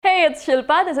Hey, it's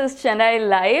Shilpa. This is Chennai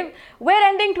Live. We're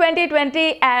ending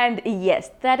 2020, and yes,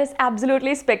 that is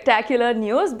absolutely spectacular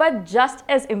news. But just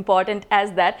as important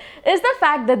as that is the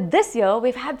fact that this year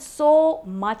we've had so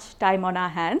much time on our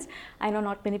hands. I know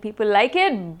not many people like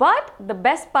it, but the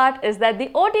best part is that the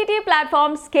OTT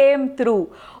platforms came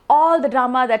through. All the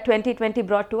drama that 2020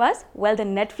 brought to us, well, the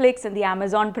Netflix and the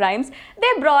Amazon Primes,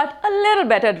 they brought a little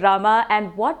better drama,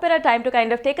 and what better time to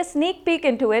kind of take a sneak peek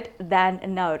into it than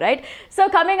now, right? So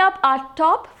coming up, our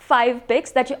top 5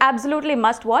 picks that you absolutely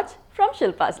must watch from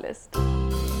Shilpa's list.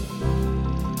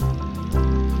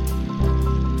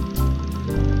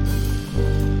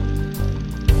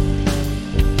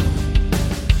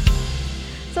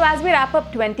 So as we wrap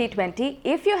up 2020,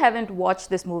 if you haven't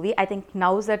watched this movie, I think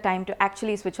now's the time to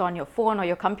actually switch on your phone or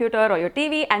your computer or your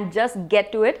TV and just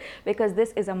get to it, because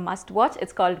this is a must watch.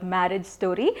 It's called Marriage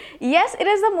Story. Yes, it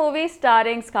is a movie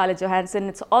starring Scarlett Johansson.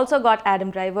 It's also got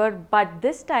Adam Driver, but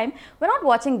this time we're not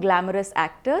watching glamorous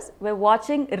actors. We're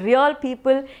watching real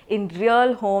people in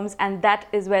real homes, and that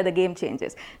is where the game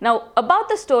changes. Now, about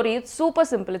the story, it's super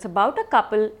simple. It's about a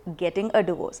couple getting a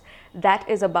divorce. That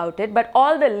is about it. But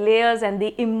all the layers and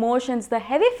the emotions, the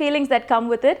heavy feelings that come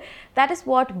with it, that is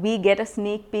what we get a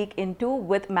sneak peek into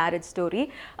with Marriage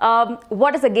Story.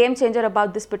 What is a game changer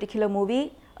about this particular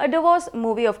movie? A divorce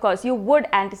movie, of course, you would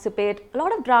anticipate a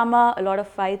lot of drama, a lot of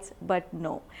fights, but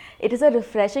no. It is a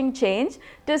refreshing change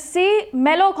to see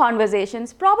mellow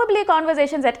conversations, probably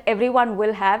conversations that everyone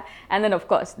will have. And then, of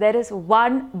course, there is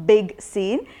one big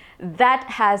scene that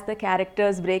has the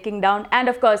characters breaking down, and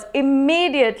of course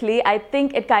immediately I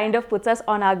think it kind of puts us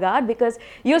on our guard, because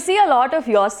you see a lot of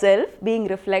yourself being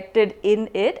reflected in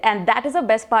it, and that is the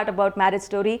best part about Marriage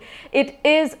Story. It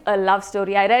is a love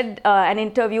story. I read an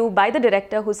interview by the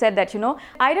director who said that,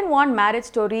 I didn't want Marriage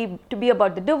Story to be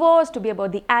about the divorce, to be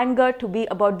about the anger, to be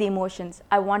about the emotions.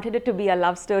 I wanted it to be a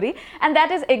love story, and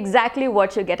that is exactly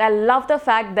what you get. I love the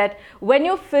fact that when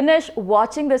you finish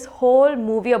watching this whole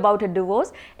movie about a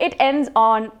divorce, it ends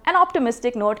on an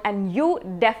optimistic note, and you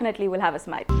definitely will have a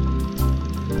smile.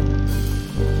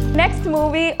 Next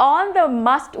movie on the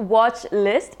must-watch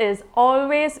list is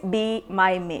Always Be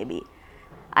My Maybe.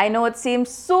 I know it seems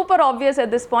super obvious at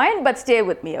this point, but stay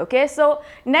with me, okay? So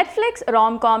Netflix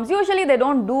rom-coms, usually they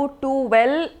don't do too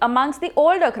well amongst the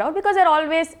older crowd because they're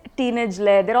always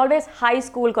teenage-led, they're always high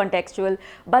school contextual,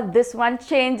 but this one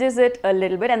changes it a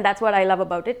little bit, and that's what I love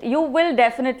about it. You will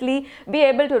definitely be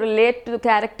able to relate to the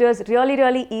characters really,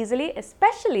 really easily,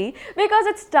 especially because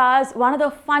it stars one of the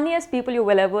funniest people you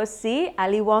will ever see.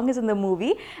 Ali Wong is in the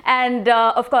movie, and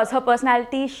of course her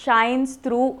personality shines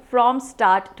through from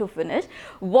start to finish.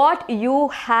 What you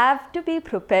have to be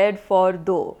prepared for,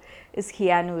 though, is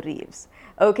Keanu Reeves.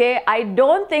 Okay, I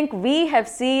don't think we have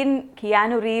seen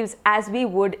Keanu Reeves as we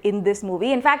would in this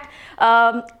movie. In fact,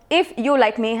 if you,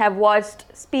 like me, have watched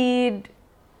Speed,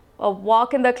 or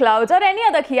Walk in the Clouds, or any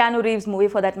other Keanu Reeves movie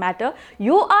for that matter,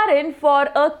 you are in for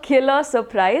a killer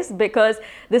surprise, because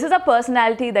this is a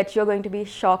personality that you're going to be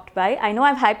shocked by. I know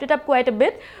I've hyped it up quite a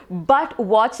bit, but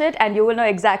watch it and you will know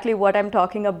exactly what I'm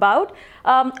talking about.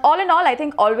 All in all, I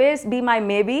think Always Be My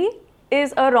Maybe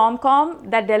is a rom-com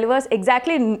that delivers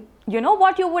exactly,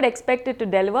 what you would expect it to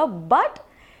deliver, but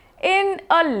in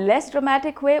a less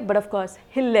dramatic way, but of course,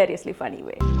 hilariously funny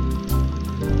way.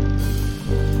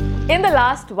 In the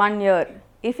last 1 year,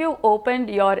 if you opened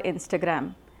your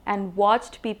Instagram and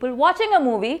watched people watching a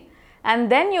movie,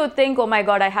 and then you think, oh my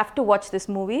God, I have to watch this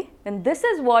movie, then this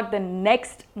is what the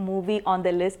next movie on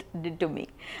the list did to me.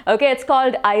 Okay, it's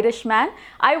called Irishman.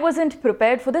 I wasn't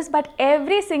prepared for this, but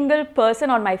every single person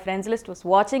on my friends list was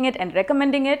watching it and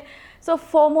recommending it. So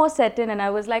FOMO set in, and I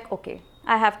was like, okay,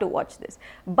 I have to watch this.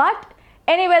 But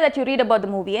anywhere that you read about the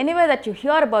movie, anywhere that you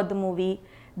hear about the movie,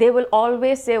 they will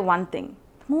always say one thing.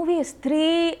 The movie is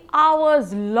 3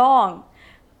 hours long.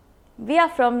 We are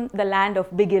from the land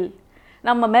of Bigil.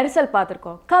 நம்ம மெரிசல்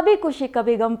பார்த்துருக்கோம், கபி குஷி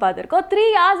கபி come பார்த்துருக்கோம். 3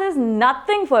 hours is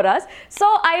nothing for us. So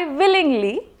I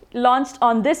willingly launched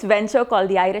on this venture called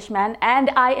The Irishman,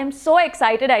 and I am so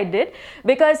excited I did,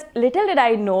 because little did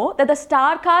I know that the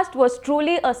star cast was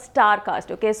truly a star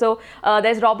cast. Okay, so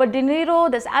there's Robert De Niro,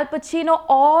 there's Al Pacino,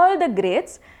 all the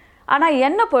greats. ஆனால்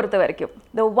என்னை பொறுத்த வரைக்கும்,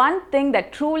 the one thing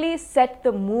that truly set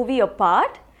the movie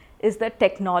apart is the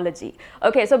technology.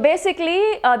 Okay, so basically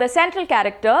the central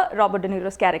character, Robert De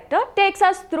Niro's character, takes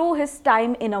us through his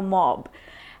time in a mob.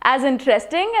 As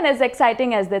interesting and as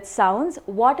exciting as that sounds,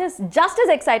 what is just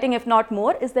as exciting, if not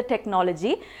more, is the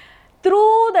technology.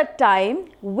 Through the time,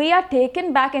 we are taken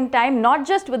back in time, not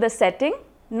just with the setting,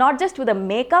 not just with the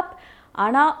makeup,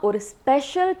 Ana or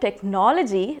special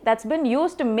technology that's been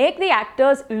used to make the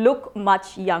actors look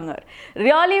much younger.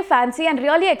 Really fancy and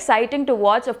really exciting to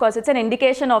watch. Of course, it's an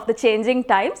indication of the changing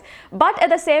times, but at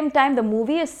the same time, the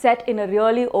movie is set in a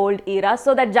really old era,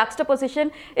 so that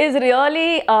juxtaposition is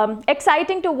really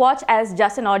exciting to watch as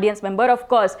just an audience member. Of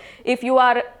course, if you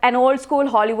are an old school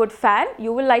Hollywood fan,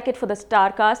 you will like it for the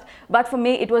star cast, but for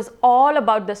me, it was all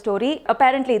about the story.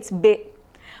 Apparently,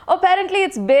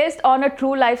 it's based on a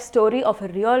true life story of a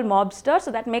real mobster,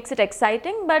 so that makes it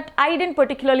exciting, but I didn't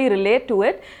particularly relate to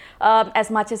it as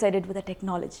much as I did with the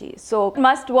technology. So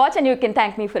must watch, and you can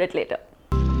thank me for it later.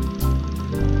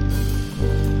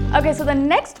 Okay, so the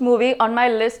next movie on my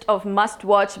list of must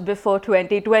watch before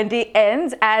 2020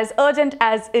 ends, as urgent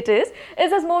as it is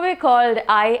this movie called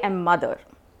I Am Mother.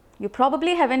 You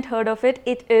probably haven't heard of it.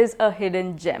 It is a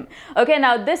hidden gem. Okay,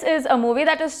 now this is a movie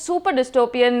that is super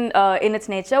dystopian in its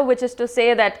nature, which is to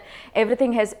say that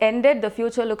everything has ended, the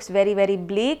future looks very, very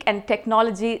bleak, and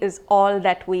technology is all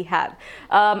that we have.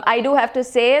 I do have to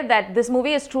say that this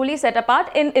movie is truly set apart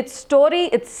in its story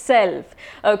itself.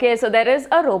 Okay, so there is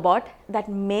a robot that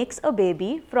makes a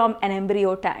baby from an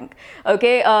embryo tank.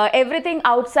 Okay, everything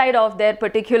outside of their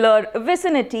particular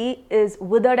vicinity is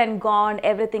withered and gone,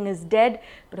 everything is dead,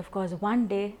 but of course one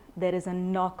day there is a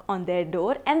knock on their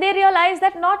door and they realize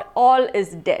that not all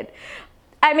is dead.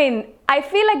 I mean, I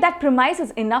feel like that premise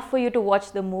is enough for you to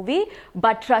watch the movie,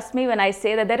 but trust me when I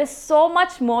say that there is so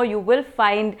much more you will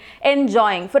find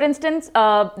enjoying. For instance,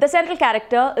 the central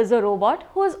character is a robot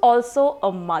who is also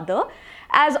a mother.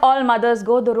 As all mothers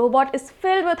go, the robot is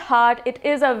filled with heart. It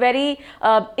is a very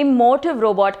emotive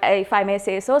robot, if I may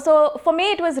say so. So for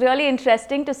me, it was really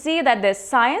interesting to see that there's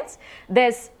science,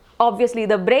 there's obviously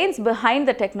the brains behind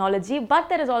the technology, but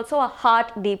there is also a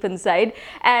heart deep inside.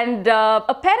 And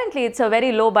apparently, it's a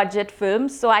very low budget film.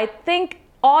 So I think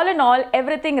all in all,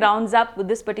 everything rounds up with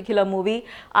this particular movie.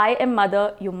 I Am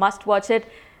Mother. You must watch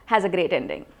it. Has a great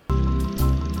ending.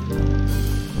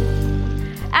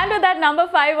 And with that, number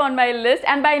 5 on my list,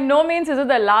 and by no means is it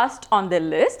the last on the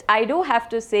list, I do have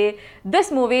to say this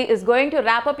movie is going to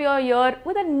wrap up your year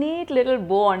with a neat little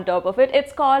bow on top of it.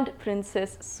 It's called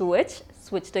Princess Switch,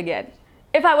 Switched Again.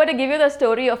 If I were to give you the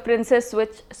story of Princess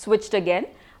Switch, Switched Again,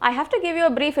 I have to give you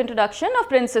a brief introduction of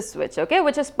Princess Switch, okay,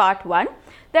 which is part 1.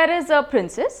 There is a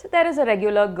princess, there is a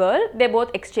regular girl. They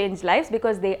both exchange lives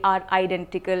because they are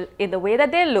identical in the way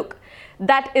that they look.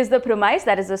 That is the premise,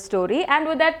 that is the story. And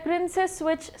with that, Princess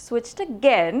Switch switched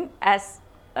again as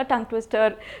a tongue twister.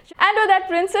 And with that,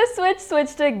 Princess Switch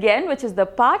switched again, which is the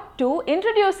part 2,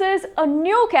 introduces a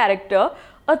new character,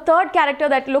 a third character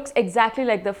that looks exactly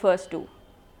like the first two.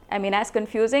 I mean, as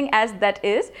confusing as that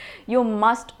is, you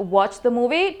must watch the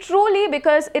movie truly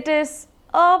because it is,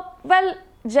 well,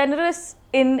 generous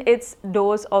in its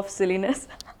dose of silliness.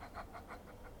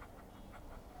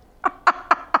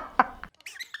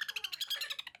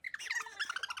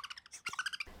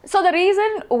 So the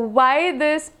reason why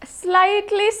this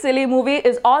slightly silly movie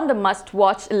is on the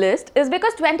must-watch list is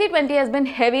because 2020 has been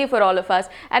heavy for all of us,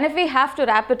 and if we have to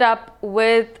wrap it up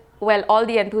with, well, all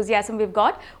the enthusiasm we've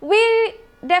got, we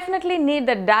definitely need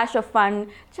the dash of fun,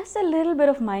 just a little bit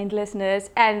of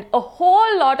mindlessness, and a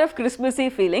whole lot of Christmassy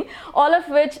feeling, all of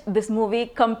which this movie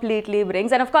completely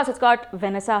brings. And of course, it's got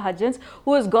Vanessa Hudgens,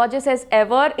 who is gorgeous as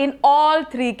ever in all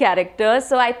 3 characters.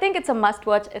 So I think it's a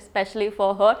must-watch, especially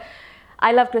for her.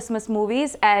 I love Christmas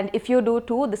movies, and if you do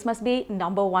too, this must be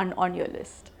number 1 on your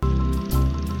list.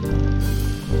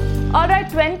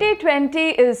 Alright, 2020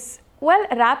 is, well,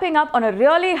 wrapping up on a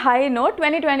really high note.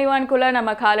 2021 kulla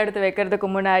nama kaaladuthu vekkradhukku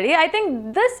munadi, I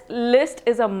think this list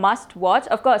is a must watch.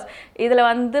 Of course, idhula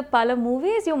vandu pala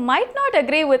movies you might not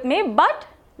agree with me, but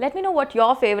let me know what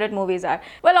your favorite movies are.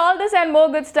 Well, all this and more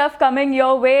good stuff coming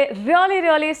your way really,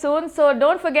 really soon. So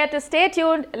don't forget to stay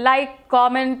tuned, like,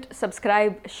 comment,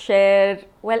 subscribe, share.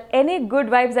 Well, any good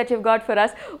vibes that you've got for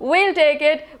us, we'll take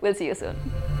it. We'll see you soon.